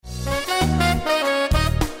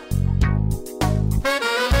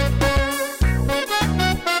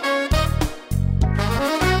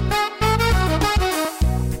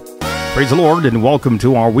Praise the Lord, and welcome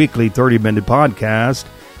to our weekly 30-minute podcast,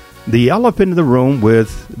 The Elephant in the Room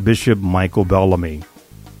with Bishop Michael Bellamy.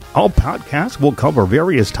 Our podcast will cover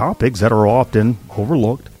various topics that are often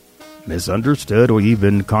overlooked, misunderstood, or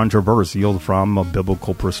even controversial from a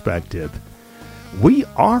biblical perspective. We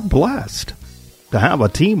are blessed to have a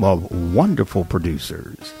team of wonderful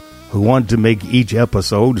producers who want to make each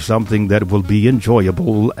episode something that will be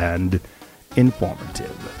enjoyable and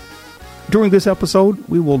informative. During this episode,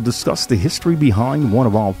 we will discuss the history behind one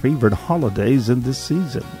of our favorite holidays in this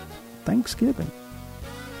season, Thanksgiving,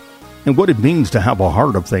 and what it means to have a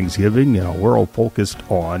heart of Thanksgiving in a world focused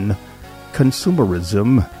on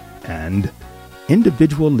consumerism and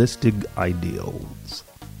individualistic ideals.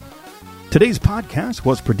 Today's podcast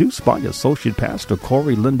was produced by Associate Pastor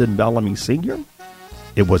Corey Lyndon Bellamy Sr.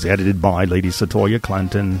 It was edited by Lady Satoya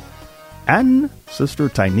Clinton and Sister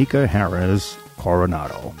Tynika Harris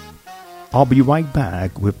Coronado. I'll be right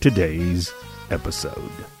back with today's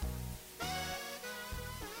episode.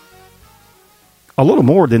 A little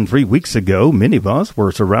more than 3 weeks ago, many of us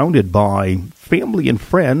were surrounded by family and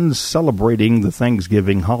friends celebrating the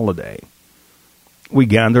Thanksgiving holiday. We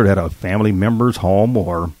gathered at a family member's home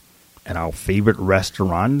or at our favorite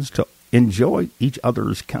restaurants to enjoy each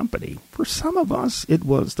other's company. For some of us, it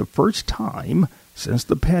was the first time since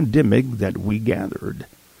the pandemic that we gathered.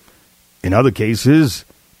 In other cases,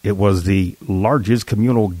 it was the largest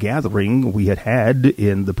communal gathering we had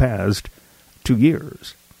in the past 2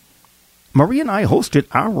 years. Marie and I hosted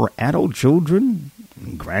our adult children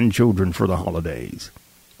and grandchildren for the holidays.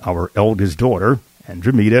 Our eldest daughter,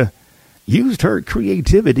 Andromeda, used her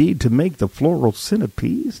creativity to make the floral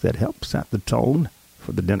centerpiece that helped set the tone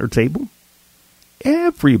for the dinner table.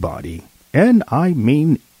 Everybody, and I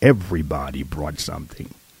mean everybody, brought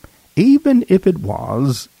something, even if it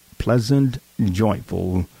was pleasant,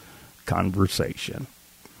 joyful conversation.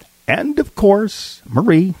 And, of course,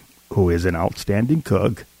 Marie, who is an outstanding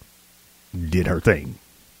cook, did her thing.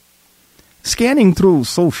 Scanning through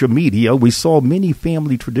social media, we saw many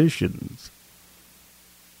family traditions.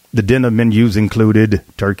 The dinner menus included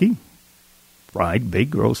turkey, fried,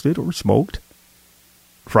 baked, roasted, or smoked,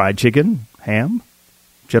 fried chicken, ham,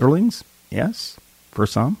 chitterlings, yes, for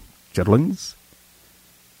some, chitterlings,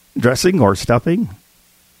 dressing or stuffing,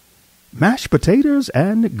 mashed potatoes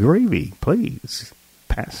and gravy. Please,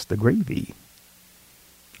 pass the gravy.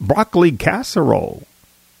 Broccoli casserole,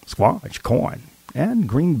 squash, corn, and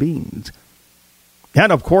green beans.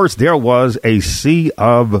 And, of course, there was a sea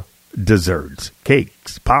of desserts,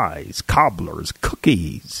 cakes, pies, cobblers,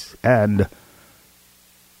 cookies, and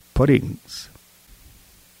puddings.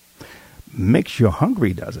 Makes you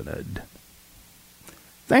hungry, doesn't it?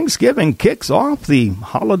 Thanksgiving kicks off the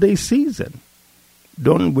holiday season,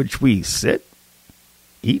 during which we sit,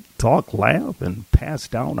 eat, talk, laugh, and pass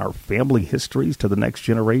down our family histories to the next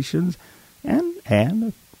generations,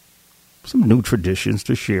 and some new traditions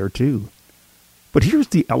to share, too. But here's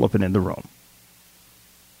the elephant in the room.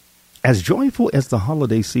 As joyful as the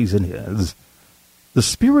holiday season is, the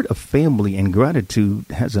spirit of family and gratitude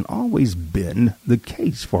hasn't always been the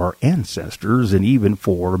case for our ancestors and even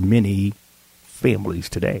for many families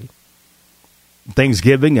today.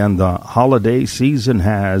 Thanksgiving and the holiday season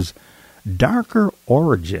has darker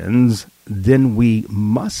origins than we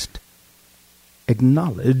must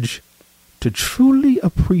acknowledge to truly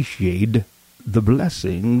appreciate the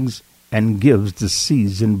blessings and gifts the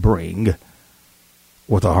season bring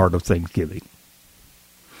with a heart of thanksgiving.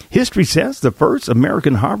 History says the first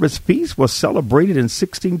American harvest feast was celebrated in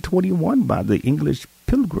 1621 by the English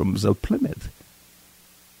Pilgrims of Plymouth,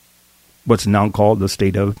 what's now called the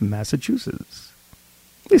state of Massachusetts.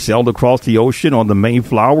 They sailed across the ocean on the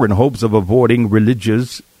Mayflower in hopes of avoiding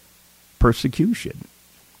religious persecution.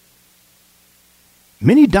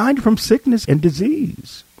 Many died from sickness and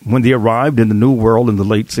disease when they arrived in the New World in the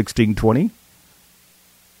late 1620s.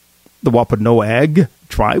 The Wampanoag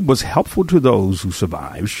tribe was helpful to those who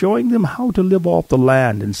survived, showing them how to live off the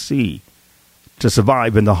land and sea, to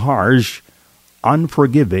survive in the harsh,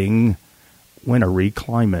 unforgiving, wintry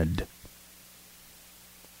climate.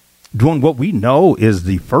 During what we know is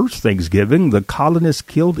the first Thanksgiving, the colonists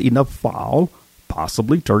killed enough fowl,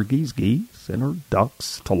 possibly turkeys, geese, and or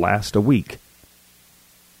ducks, to last a week.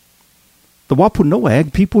 The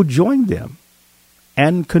Wampanoag people joined them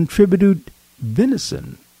and contributed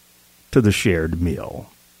venison to the shared meal.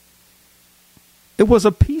 It was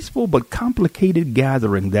a peaceful but complicated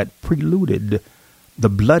gathering that preluded the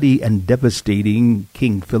bloody and devastating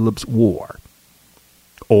King Philip's War,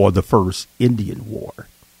 or the First Indian War.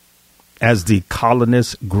 As the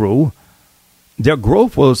colonists grew, their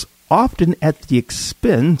growth was often at the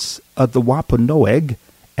expense of the Wampanoag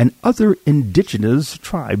and other indigenous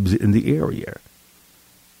tribes in the area.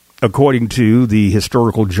 According to the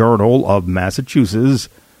Historical Journal of Massachusetts,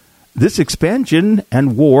 this expansion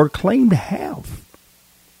and war claimed half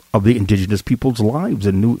of the indigenous people's lives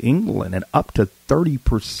in New England, and up to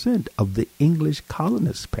 30% of the English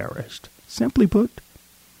colonists perished. Simply put,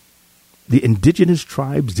 the indigenous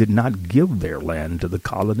tribes did not give their land to the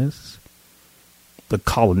colonists. The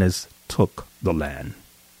colonists took the land.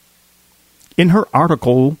 In her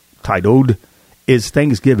article titled, "Is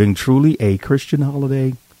Thanksgiving Truly a Christian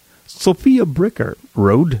Holiday?" Sophia Bricker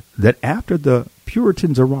wrote that after the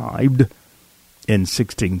Puritans arrived in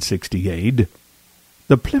 1668,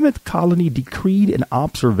 the Plymouth colony decreed an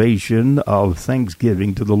observation of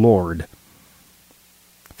Thanksgiving to the Lord,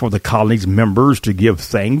 for the colony's members to give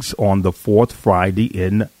thanks on the fourth Friday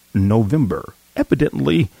in November.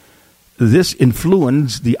 Evidently, this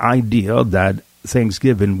influenced the idea that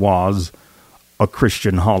Thanksgiving was a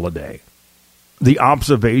Christian holiday. The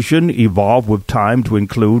observation evolved with time to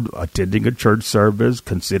include attending a church service,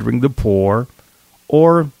 considering the poor,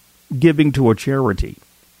 or giving to a charity.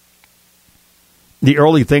 The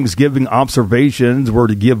early Thanksgiving observations were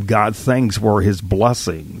to give God thanks for his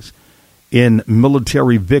blessings in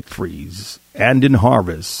military victories and in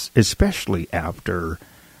harvests, especially after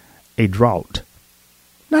a drought.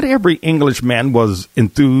 Not every Englishman was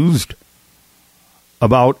enthused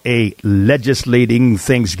about a legislating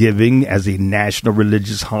Thanksgiving as a national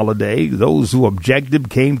religious holiday. Those who objected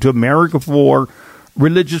came to America for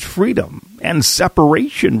religious freedom and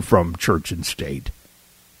separation from church and state.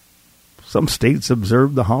 Some states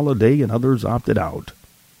observed the holiday and others opted out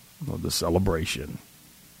of the celebration.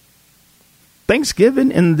 Thanksgiving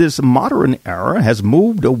in this modern era has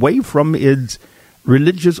moved away from its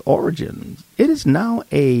religious origins. It is now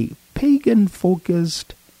a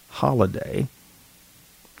pagan-focused holiday,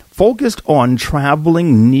 focused on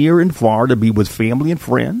traveling near and far to be with family and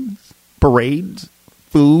friends, parades,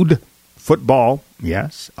 food, football,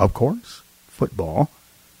 yes, of course, football,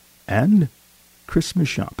 and Christmas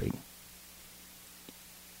shopping.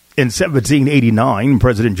 In 1789,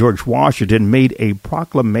 President George Washington made a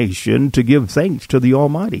proclamation to give thanks to the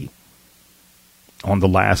Almighty on the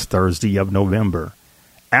last Thursday of November.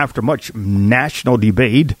 After much national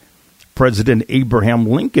debate, President Abraham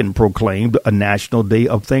Lincoln proclaimed a national day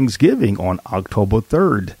of Thanksgiving on October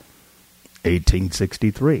 3rd,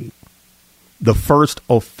 1863. The first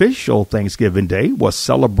official Thanksgiving Day was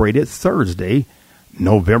celebrated Thursday,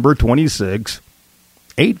 November 26,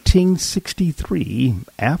 1863,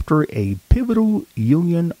 after a pivotal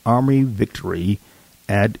Union Army victory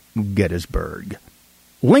at Gettysburg.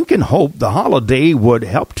 Lincoln hoped the holiday would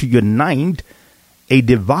help to unite a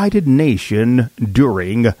divided nation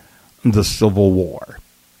during the Civil War.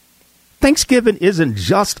 Thanksgiving isn't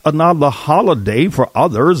just another holiday for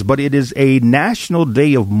others, but it is a national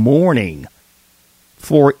day of mourning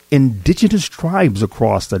for indigenous tribes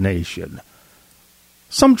across the nation.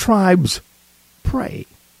 Some tribes pray,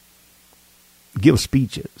 give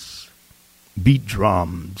speeches, beat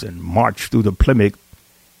drums, and march through the Plymouth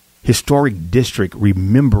Historic District,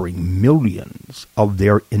 remembering millions of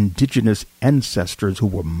their indigenous ancestors who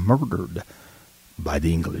were murdered by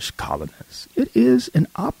the English colonists. It is an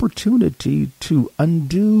opportunity to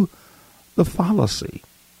undo the fallacy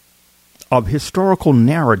of historical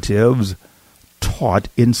narratives taught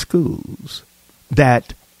in schools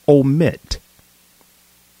that omit,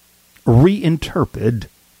 reinterpret,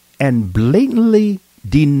 and blatantly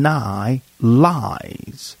deny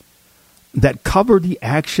lies that cover the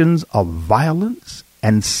actions of violence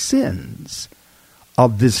and sins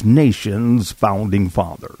of this nation's founding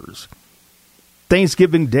fathers.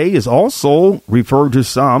 Thanksgiving Day is also referred to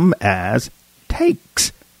some as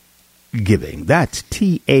Takesgiving. That's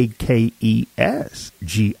Takesgiving.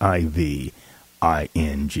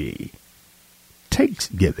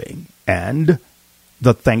 Takesgiving and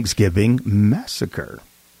the Thanksgiving Massacre.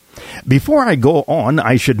 Before I go on,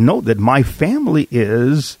 I should note that my family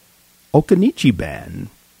is Okanichiban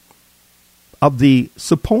of the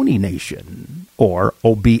Saponi Nation, or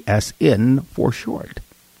OBSN for short.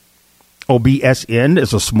 OBSN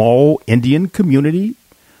is a small Indian community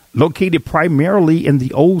located primarily in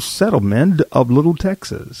the old settlement of Little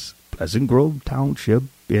Texas, Pleasant Grove Township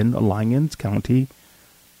in Alliance County,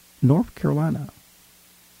 North Carolina.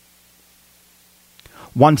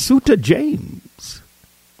 Wansuta James,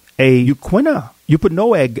 a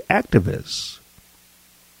Upanoeg activist,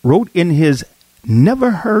 wrote in his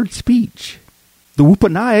never-heard speech, the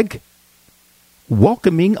Wampanoag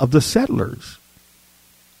welcoming of the settlers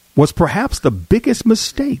was perhaps the biggest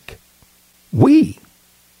mistake. We,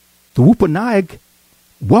 the Wampanoag,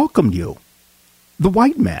 welcomed you the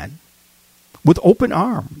white man with open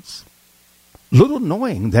arms, little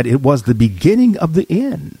knowing that it was the beginning of the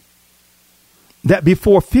end, that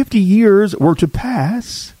before 50 years were to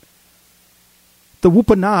pass, the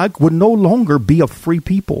Wampanoag would no longer be a free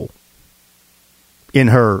people. In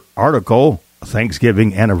her article,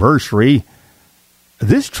 Thanksgiving Anniversary,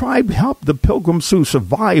 this tribe helped the Pilgrims who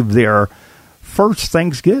survived their first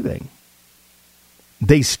Thanksgiving.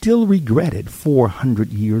 They still regret it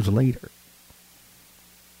 400 years later.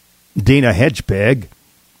 Dana Hedgebeg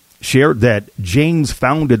shared that James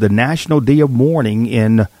founded the National Day of Mourning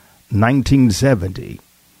in 1970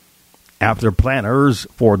 after planners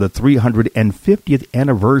for the 350th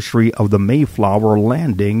anniversary of the Mayflower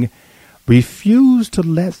landing refused to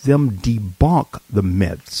let them debunk the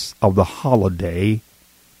myths of the holiday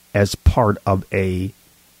as part of a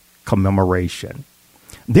commemoration.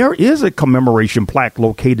 There is a commemoration plaque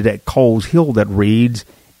located at Coles Hill that reads,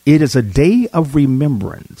 "It is a day of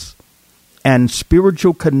remembrance and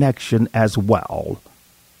spiritual connection as well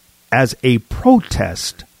as a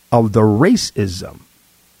protest of the racism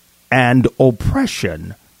and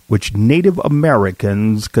oppression which Native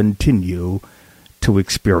Americans continue to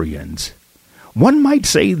experience." One might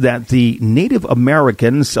say that the Native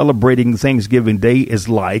Americans celebrating Thanksgiving Day is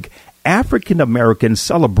like African Americans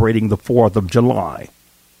celebrating the 4th of July.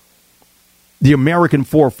 The American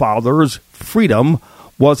forefathers' freedom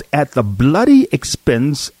was at the bloody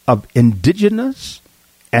expense of indigenous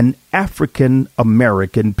and African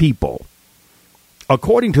American people.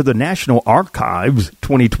 According to the National Archives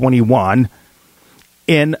 2021,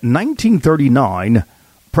 in 1939,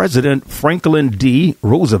 President Franklin D.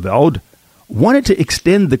 Roosevelt wanted to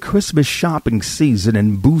extend the Christmas shopping season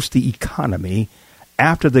and boost the economy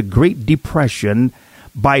after the Great Depression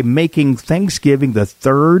by making Thanksgiving the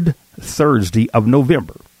third Thursday of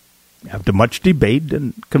November. After much debate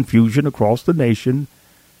and confusion across the nation,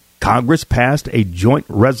 Congress passed a joint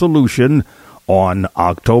resolution on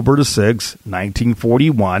October 6,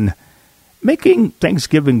 1941, making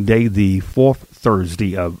Thanksgiving Day the fourth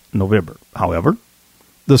Thursday of November. However,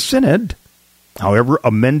 the Senate,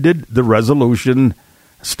 amended the resolution,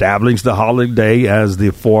 establishing the holiday as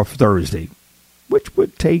the fourth Thursday, which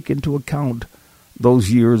would take into account those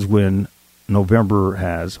years when November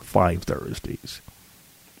has 5 Thursdays.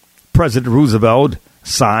 President Roosevelt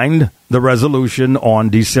signed the resolution on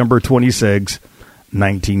December 26,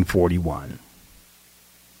 1941.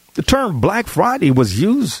 The term Black Friday was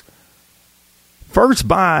used first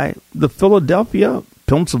by the Philadelphia,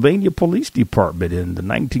 Pennsylvania Police Department in the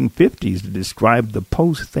 1950s to describe the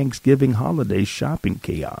post-Thanksgiving holiday shopping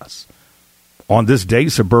chaos. On this day,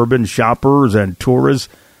 suburban shoppers and tourists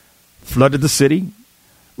flooded the city,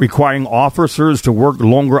 requiring officers to work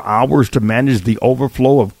longer hours to manage the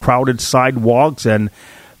overflow of crowded sidewalks and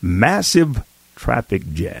massive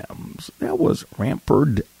traffic jams. There was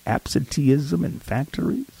rampant absenteeism in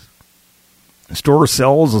factories. Store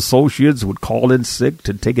sales associates would call in sick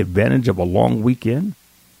to take advantage of a long weekend.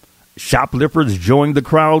 Shoplifters joined the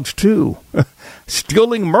crowds, too,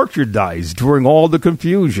 stealing merchandise during all the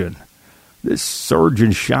confusion. This surge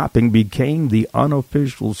in shopping became the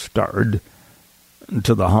unofficial start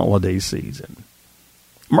to the holiday season.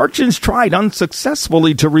 Merchants tried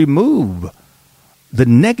unsuccessfully to remove the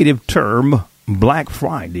negative term Black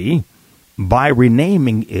Friday by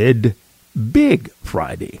renaming it Big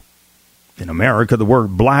Friday. In America, the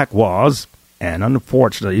word black was, and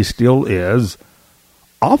unfortunately still is,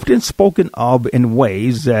 often spoken of in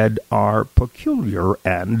ways that are peculiar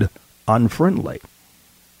and unfriendly.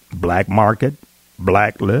 Black market,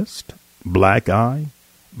 blacklist, black eye,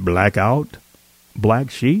 blackout, black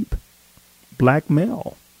sheep, black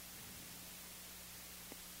male.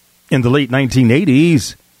 In the late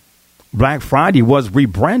 1980s, Black Friday was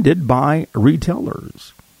rebranded by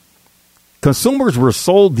retailers. Consumers were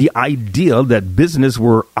sold the idea that business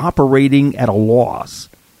were operating at a loss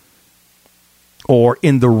or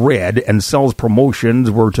in the red, and sales promotions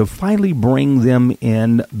were to finally bring them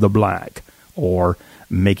in the black or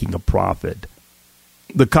making a profit.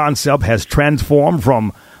 The concept has transformed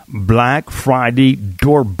from Black Friday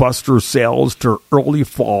doorbuster sales to early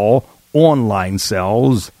fall online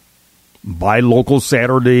sales, Buy Local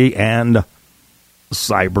Saturday, and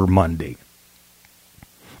Cyber Monday.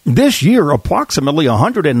 This year, approximately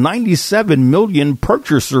 197 million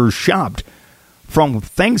purchasers shopped from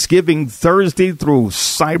Thanksgiving Thursday through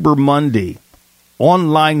Cyber Monday.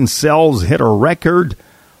 Online sales hit a record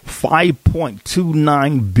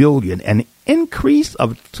 $5.29 billion, an increase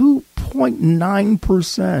of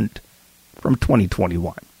 2.9% from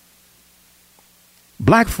 2021.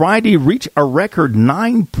 Black Friday reached a record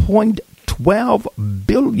 $9.12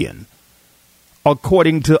 billion,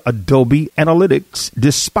 according to Adobe Analytics,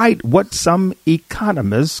 despite what some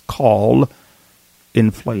economists call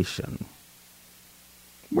inflation.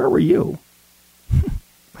 Where were you?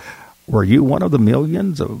 Were you one of the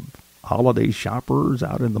millions of holiday shoppers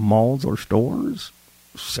out in the malls or stores,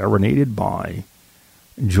 serenaded by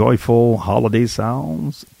joyful holiday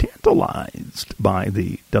sounds, tantalized by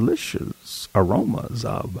the delicious aromas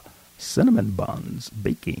of cinnamon buns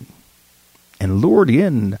baking, and lured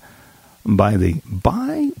in by the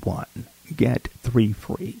buy one, get three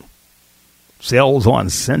free sales on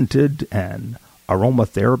scented and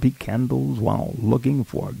aromatherapy candles while looking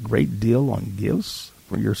for a great deal on gifts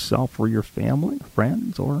for yourself or your family,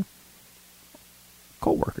 friends, or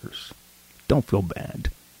co-workers? Don't feel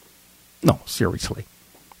bad. No, seriously,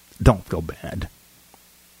 don't feel bad.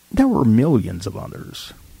 There were millions of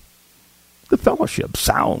others. The fellowship,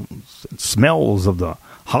 sounds, and smells of the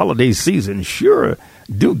holiday season sure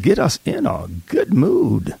do get us in a good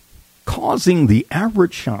mood, causing the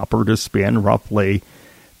average shopper to spend roughly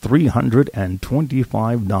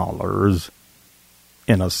 $325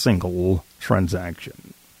 in a single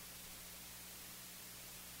transaction.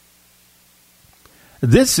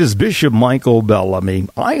 This is Bishop Michael Bellamy.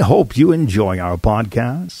 I hope you enjoy our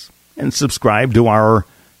podcast and subscribe to our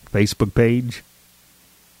Facebook page.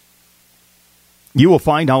 You will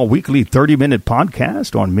find our weekly 30-minute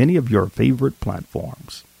podcast on many of your favorite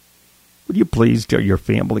platforms. Would you please tell your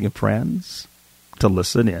family and friends to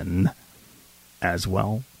listen in as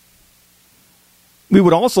well? We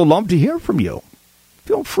would also love to hear from you.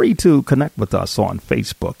 Feel free to connect with us on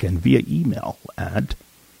Facebook and via email at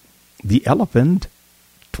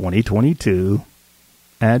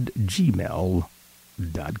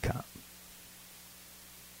theelephant2022@gmail.com.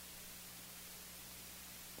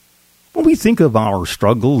 When we think of our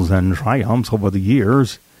struggles and triumphs over the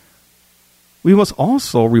years, we must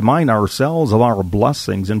also remind ourselves of our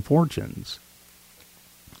blessings and fortunes.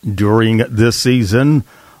 During this season,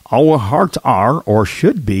 our hearts are, or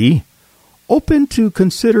should be, open to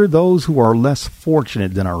consider those who are less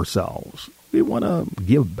fortunate than ourselves. We want to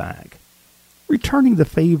give back, returning the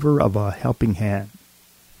favor of a helping hand.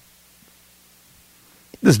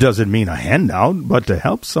 This doesn't mean a handout, but to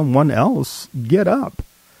help someone else get up.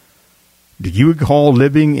 Do you recall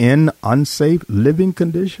living in unsafe living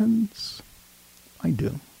conditions? I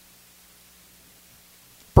do.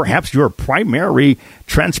 Perhaps your primary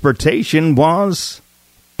transportation was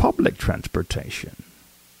public transportation.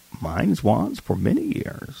 Mine was for many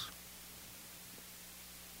years.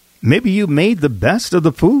 Maybe you made the best of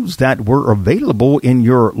the foods that were available in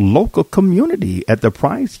your local community at the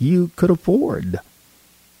price you could afford.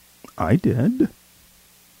 I did.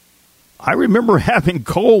 I remember having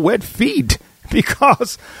cold, wet feet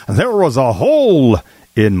because there was a hole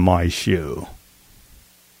in my shoe.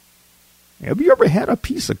 Have you ever had a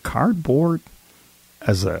piece of cardboard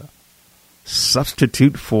as a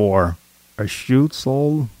substitute for a shoe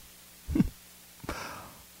sole?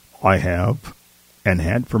 I have, and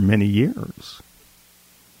had for many years.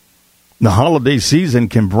 The holiday season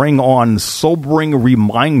can bring on sobering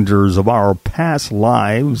reminders of our past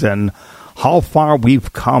lives and how far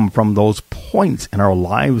we've come from those points in our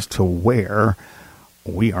lives to where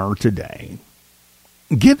we are today.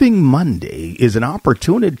 Giving Monday is an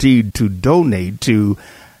opportunity to donate to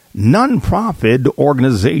nonprofit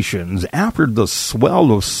organizations after the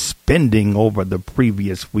swell of spending over the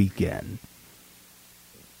previous weekend.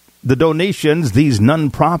 The donations these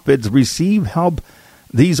nonprofits receive help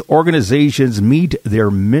these organizations meet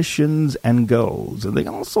their missions and goals, and they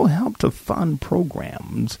also help to fund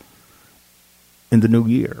programs in the new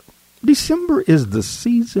year. December is the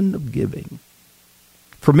season of giving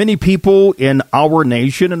for many people in our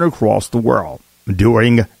nation and across the world.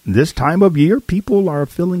 During this time of year, people are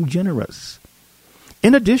feeling generous.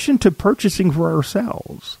 In addition to purchasing for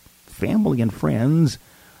ourselves, family, and friends,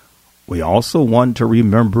 we also want to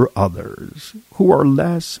remember others who are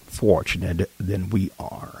less fortunate than we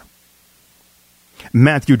are.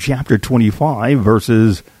 Matthew chapter 25,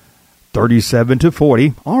 verses 37 to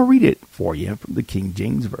 40. I'll read it for you from the King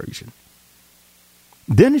James Version.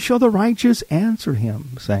 Then shall the righteous answer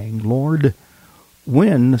him, saying, Lord,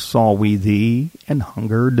 when saw we thee and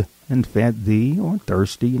hungered and fed thee, or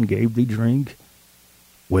thirsty and gave thee drink?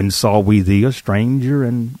 When saw we thee a stranger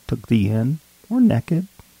and took thee in, or naked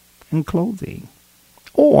and clothed thee?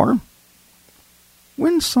 Or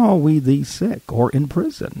when saw we thee sick or in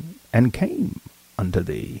prison and came unto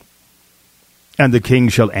thee? And the king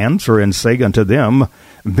shall answer and say unto them,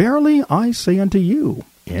 Verily I say unto you,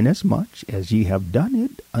 inasmuch as ye have done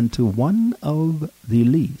it unto one of the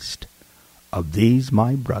least of these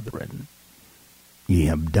my brethren, ye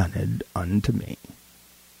have done it unto me.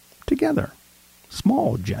 Together,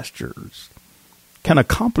 small gestures can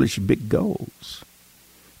accomplish big goals.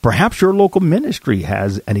 Perhaps your local ministry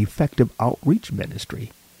has an effective outreach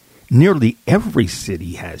ministry. Nearly every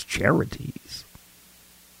city has charities.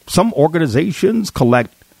 Some organizations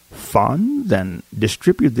collect funds and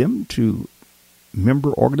distribute them to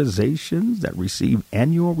member organizations that receive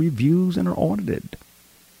annual reviews and are audited.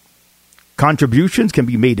 Contributions can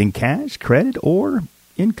be made in cash, credit, or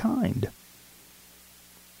in kind.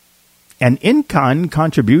 An in-kind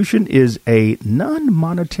contribution is a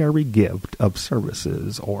non-monetary gift of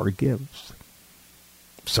services or gifts.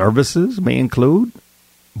 Services may include,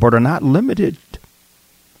 but are not limited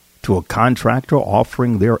to, a contractor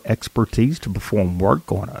offering their expertise to perform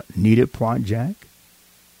work on a needed project,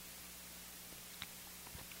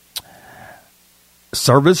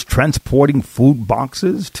 service transporting food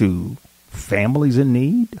boxes to families in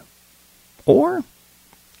need, or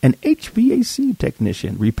an HVAC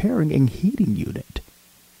technician repairing a heating unit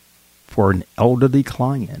for an elderly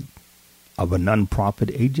client of a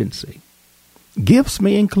nonprofit agency. Gifts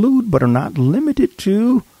may include, but are not limited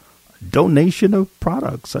to, donation of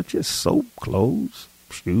products such as soap, clothes,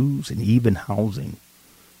 shoes, and even housing.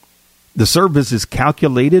 The service is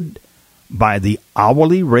calculated by the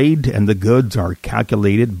hourly rate, and the goods are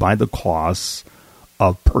calculated by the costs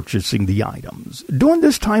of purchasing the items. During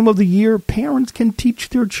this time of the year, parents can teach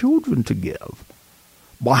their children to give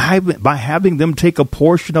by having them take a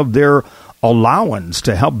portion of their allowance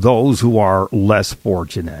to help those who are less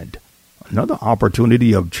fortunate. Another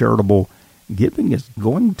opportunity of charitable giving is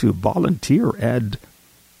going to volunteer at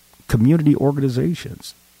community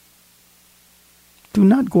organizations. Do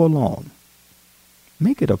not go alone.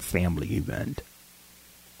 Make it a family event.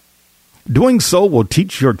 Doing so will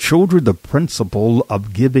teach your children the principle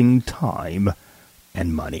of giving time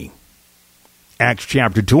and money. Acts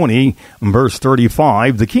chapter 20, verse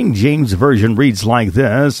 35, the King James Version reads like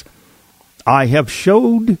this: I have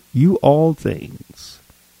showed you all things,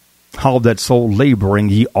 how that so laboring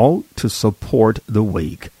ye ought to support the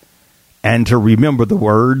weak, and to remember the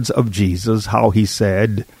words of Jesus, how he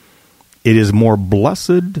said, it is more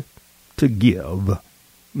blessed to give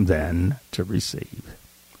than to receive.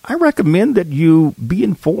 I recommend that you be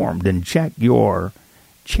informed and check your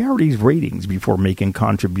charity's ratings before making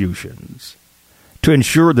contributions to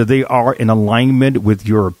ensure that they are in alignment with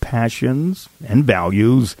your passions and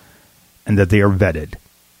values and that they are vetted.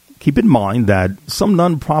 Keep in mind that some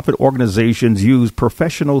nonprofit organizations use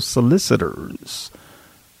professional solicitors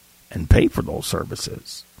and pay for those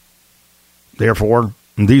services. Therefore,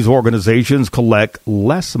 these organizations collect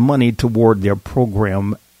less money toward their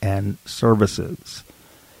program and services.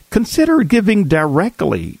 Consider giving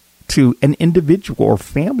directly to an individual or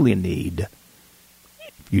family in need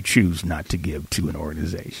if you choose not to give to an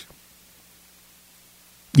organization.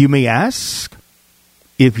 You may ask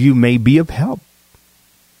if you may be of help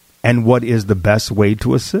and what is the best way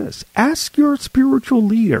to assist. Ask your spiritual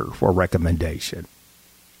leader for a recommendation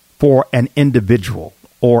for an individual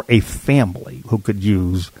or a family who could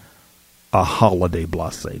use a holiday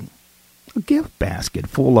blessing. A gift basket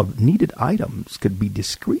full of needed items could be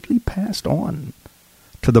discreetly passed on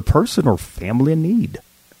to the person or family in need.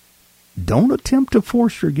 Don't attempt to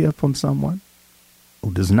force your gift on someone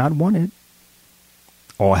who does not want it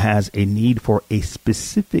or has a need for a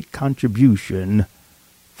specific contribution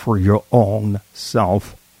for your own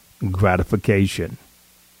self-gratification.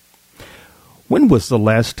 When was the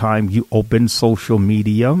last time you opened social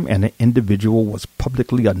media and an individual was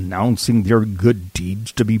publicly announcing their good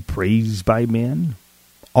deeds to be praised by men,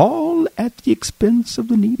 all at the expense of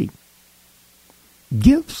the needy?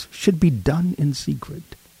 Gifts should be done in secret.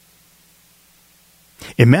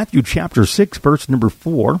 In Matthew chapter 6, verse number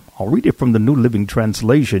 4, I'll read it from the New Living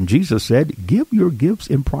Translation. Jesus said, give your gifts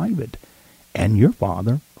in private, and your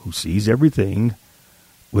Father, who sees everything,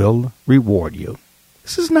 will reward you.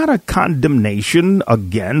 This is not a condemnation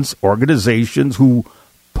against organizations who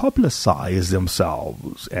publicize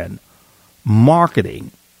themselves and marketing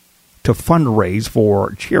to fundraise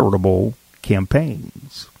for charitable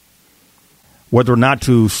campaigns. Whether or not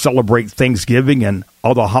to celebrate Thanksgiving and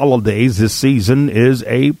other holidays this season is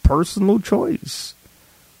a personal choice.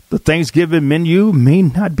 The Thanksgiving menu may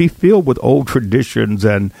not be filled with old traditions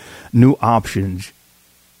and new options.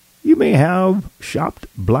 You may have shopped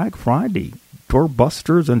Black Friday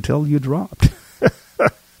doorbusters until you dropped.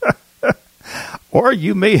 Or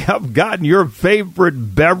you may have gotten your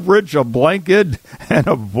favorite beverage, a blanket, and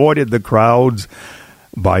avoided the crowds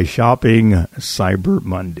by shopping Cyber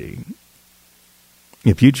Monday.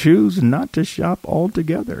 If you choose not to shop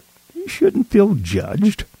altogether, you shouldn't feel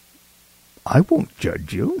judged. I won't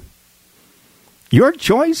judge you. Your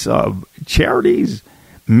choice of charities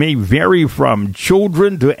may vary from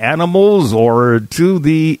children to animals or to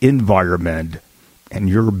the environment, and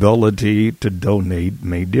your ability to donate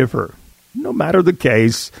may differ. No matter the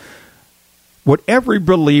case, what every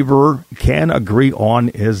believer can agree on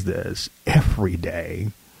is this: every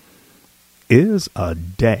day is a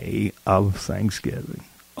day of thanksgiving.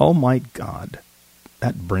 Oh my God,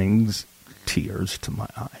 that brings tears to my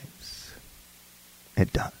eyes.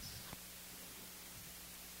 It does.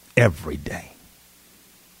 Every day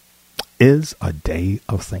is a day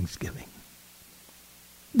of thanksgiving.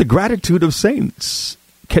 The gratitude of saints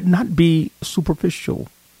cannot be superficial.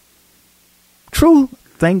 True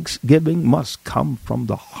thanksgiving must come from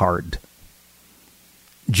the heart.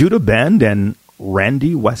 Judah Bend and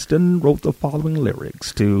Randy Weston wrote the following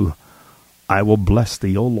lyrics to I Will Bless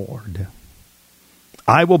Thee, O Lord.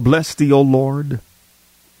 I will bless Thee, O Lord.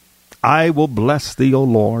 I will bless Thee, O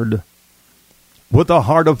Lord. With a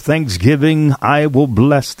heart of thanksgiving, I will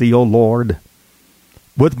bless Thee, O Lord.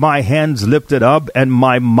 With my hands lifted up and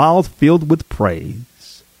my mouth filled with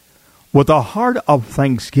praise. With a heart of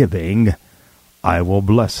thanksgiving, I will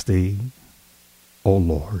bless Thee, O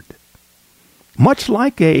Lord. Much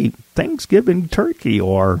like a Thanksgiving turkey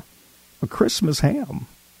or a Christmas ham,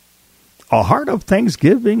 a heart of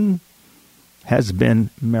thanksgiving has been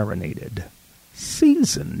marinated,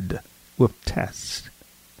 seasoned with tests,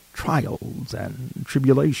 trials, and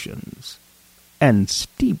tribulations, and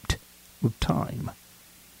steeped with time.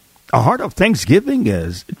 A heart of thanksgiving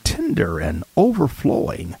is tender and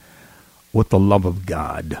overflowing with the love of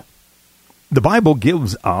God. The Bible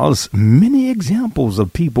gives us many examples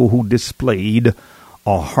of people who displayed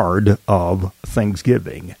a heart of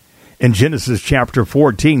thanksgiving. In Genesis chapter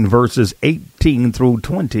 14, verses 18 through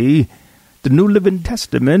 20, the New Living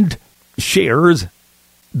Testament shares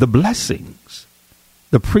the blessings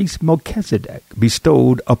the priest Melchizedek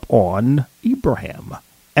bestowed upon Abraham.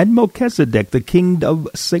 And Melchizedek, the king of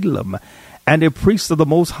Salem, and a priest of the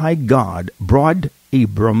Most High God, brought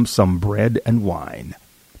Abram some bread and wine.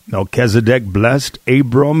 Melchizedek blessed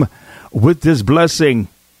Abram with this blessing: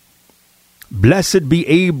 Blessed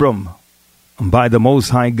be Abram by the Most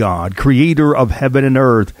High God, creator of heaven and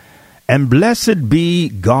earth, and blessed be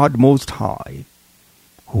God Most High,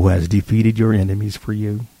 who has defeated your enemies for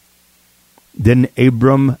you. Then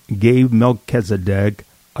Abram gave Melchizedek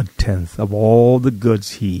a tenth of all the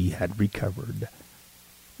goods he had recovered.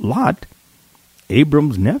 Lot,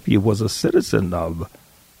 Abram's nephew, was a citizen of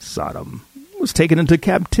Sodom, was taken into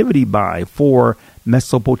captivity by 4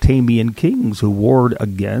 Mesopotamian kings who warred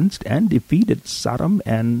against and defeated Sodom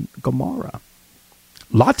and Gomorrah.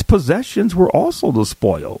 Lot's possessions were also the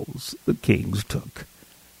spoils the kings took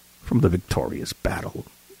from the victorious battle.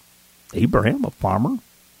 Abraham, a farmer,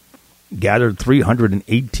 gathered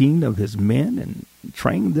 318 of his men and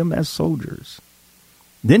trained them as soldiers.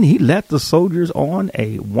 Then he led the soldiers on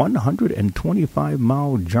a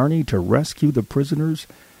 125-mile journey to rescue the prisoners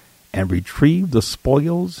and retrieve the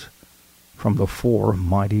spoils from the 4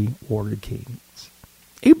 mighty warrior kings.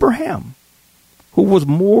 Abraham, who was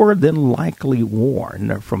more than likely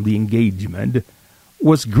warned from the engagement,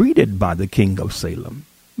 was greeted by the king of Salem,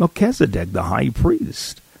 Melchizedek, the high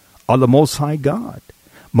priest of the Most High God.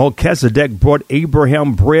 Melchizedek brought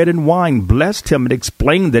Abraham bread and wine, blessed him, and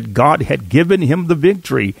explained that God had given him the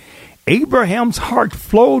victory. Abraham's heart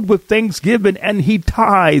flowed with thanksgiving, and he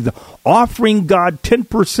tithed, offering God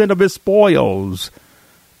 10% of his spoils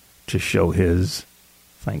to show his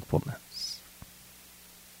thankfulness.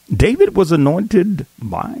 David was anointed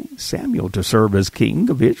by Samuel to serve as king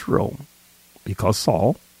of Israel because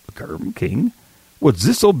Saul, the current king, was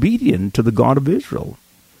disobedient to the God of Israel.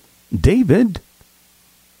 David,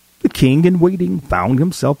 the king in waiting, found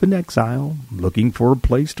himself in exile, looking for a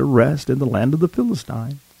place to rest in the land of the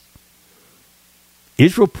Philistines,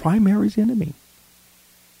 Israel's primary enemy.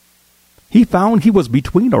 He found he was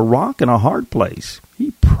between a rock and a hard place.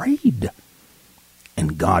 He prayed,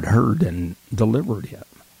 and God heard and delivered him.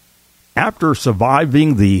 After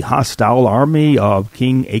surviving the hostile army of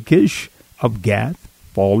King Achish of Gath,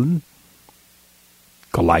 fallen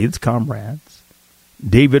Goliath's comrades,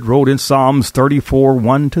 David wrote in Psalms 34,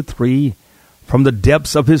 1-3, from the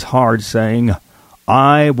depths of his heart, saying,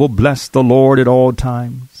 I will bless the Lord at all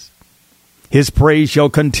times. His praise shall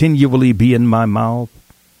continually be in my mouth.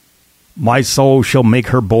 My soul shall make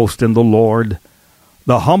her boast in the Lord.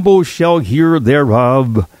 The humble shall hear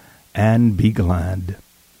thereof and be glad.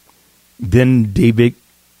 Then David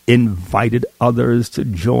invited others to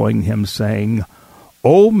join him, saying,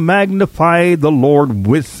 O magnify the Lord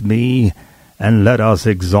with me, and let us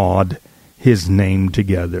exalt his name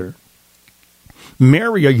together.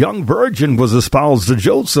 Mary, a young virgin, was espoused to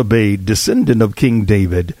Joseph, a descendant of King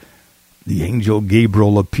David. The angel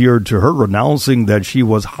Gabriel appeared to her, announcing that she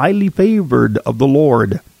was highly favored of the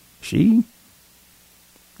Lord. She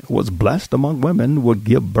was blessed among women, would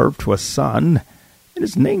give birth to a son, and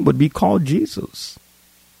his name would be called Jesus.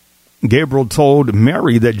 Gabriel told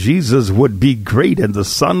Mary that Jesus would be great and the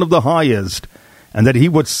Son of the Highest, and that he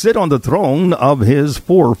would sit on the throne of his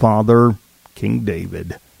forefather, King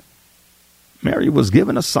David. Mary was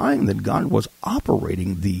given a sign that God was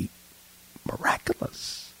operating the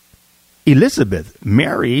miraculous. Elizabeth,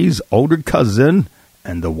 Mary's older cousin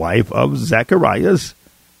and the wife of Zacharias,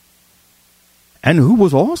 and who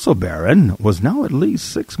was also barren, was now at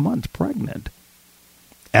least 6 months pregnant.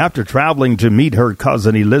 After traveling to meet her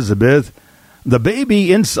cousin Elizabeth, the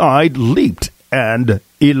baby inside leaped, and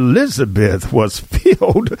Elizabeth was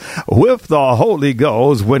filled with the Holy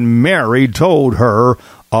Ghost when Mary told her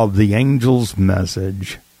of the angel's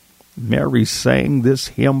message. Mary sang this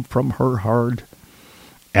hymn from her heart,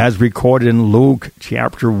 as recorded in Luke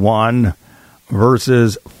chapter 1,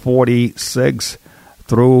 verses 46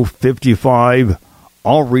 through 55.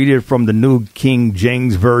 I'll read it from the New King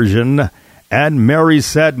James Version. And Mary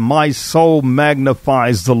said, "My soul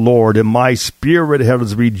magnifies the Lord, and my spirit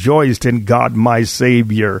has rejoiced in God my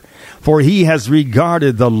Savior. For he has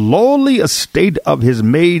regarded the lowly estate of his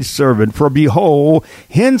maidservant. For behold,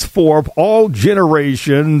 henceforth all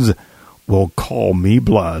generations will call me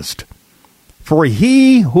blessed. For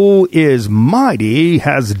he who is mighty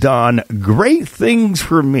has done great things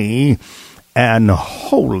for me, and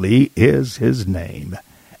holy is his name.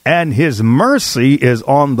 And his mercy is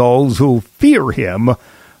on those who fear him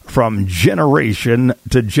from generation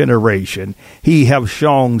to generation. He has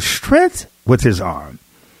shown strength with his arm.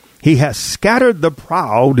 He has scattered the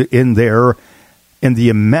proud in the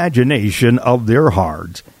imagination of their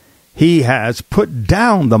hearts. He has put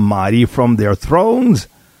down the mighty from their thrones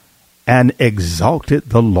and exalted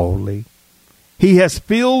the lowly. He has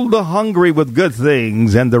filled the hungry with good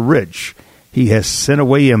things, and the rich he has sent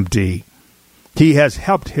away empty. He has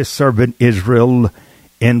helped his servant Israel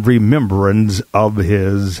in remembrance of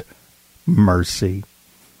his mercy,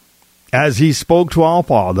 as he spoke to our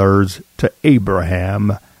fathers, to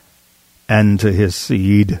Abraham, and to his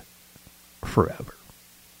seed forever."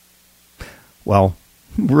 Well,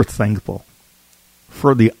 we're thankful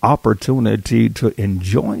for the opportunity to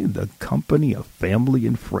enjoy the company of family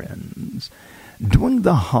and friends during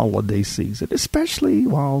the holiday season, especially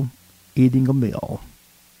while eating a meal.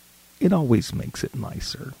 It always makes it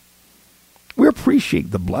nicer. We appreciate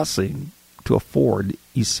the blessing to afford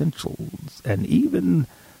essentials and even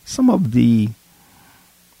some of the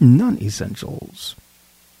non-essentials.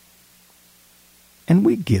 And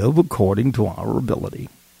we give according to our ability.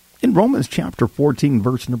 In Romans chapter 14,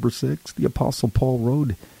 verse number 6, the Apostle Paul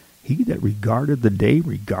wrote, "He that regardeth the day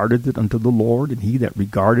regardeth it unto the Lord, and he that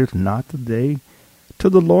regardeth not the day to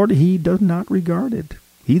the Lord, he does not regard it.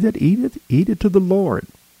 He that eateth, eateth to the Lord,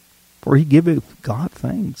 for he giveth God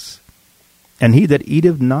thanks. And he that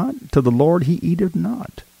eateth not to the Lord, he eateth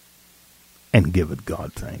not, and giveth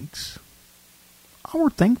God thanks." Our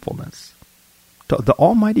thankfulness to the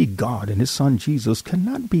Almighty God and his Son Jesus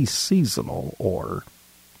cannot be seasonal or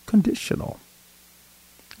conditional.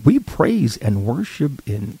 We praise and worship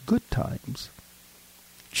in good times,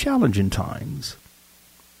 challenging times,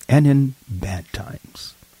 and in bad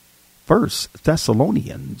times. 1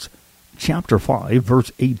 Thessalonians chapter 5,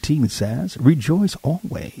 verse 18 says, "Rejoice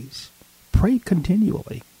always, pray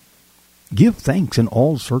continually, give thanks in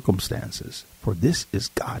all circumstances, for this is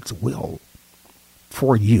God's will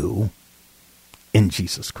for you in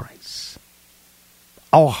Jesus Christ."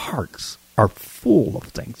 Our hearts are full of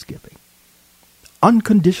thanksgiving,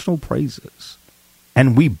 unconditional praises,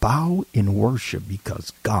 and we bow in worship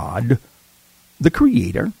because God, the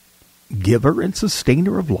Creator, giver and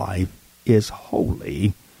sustainer of life, is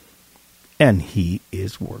holy, and he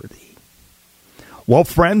is worthy. Well,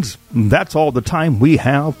 friends, that's all the time we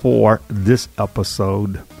have for this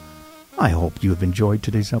episode. I hope you have enjoyed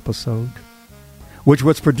today's episode, which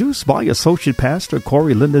was produced by Associate Pastor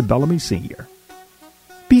Corey Lyndon Bellamy Sr.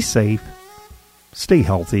 Be safe, stay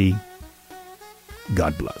healthy,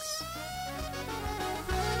 God bless.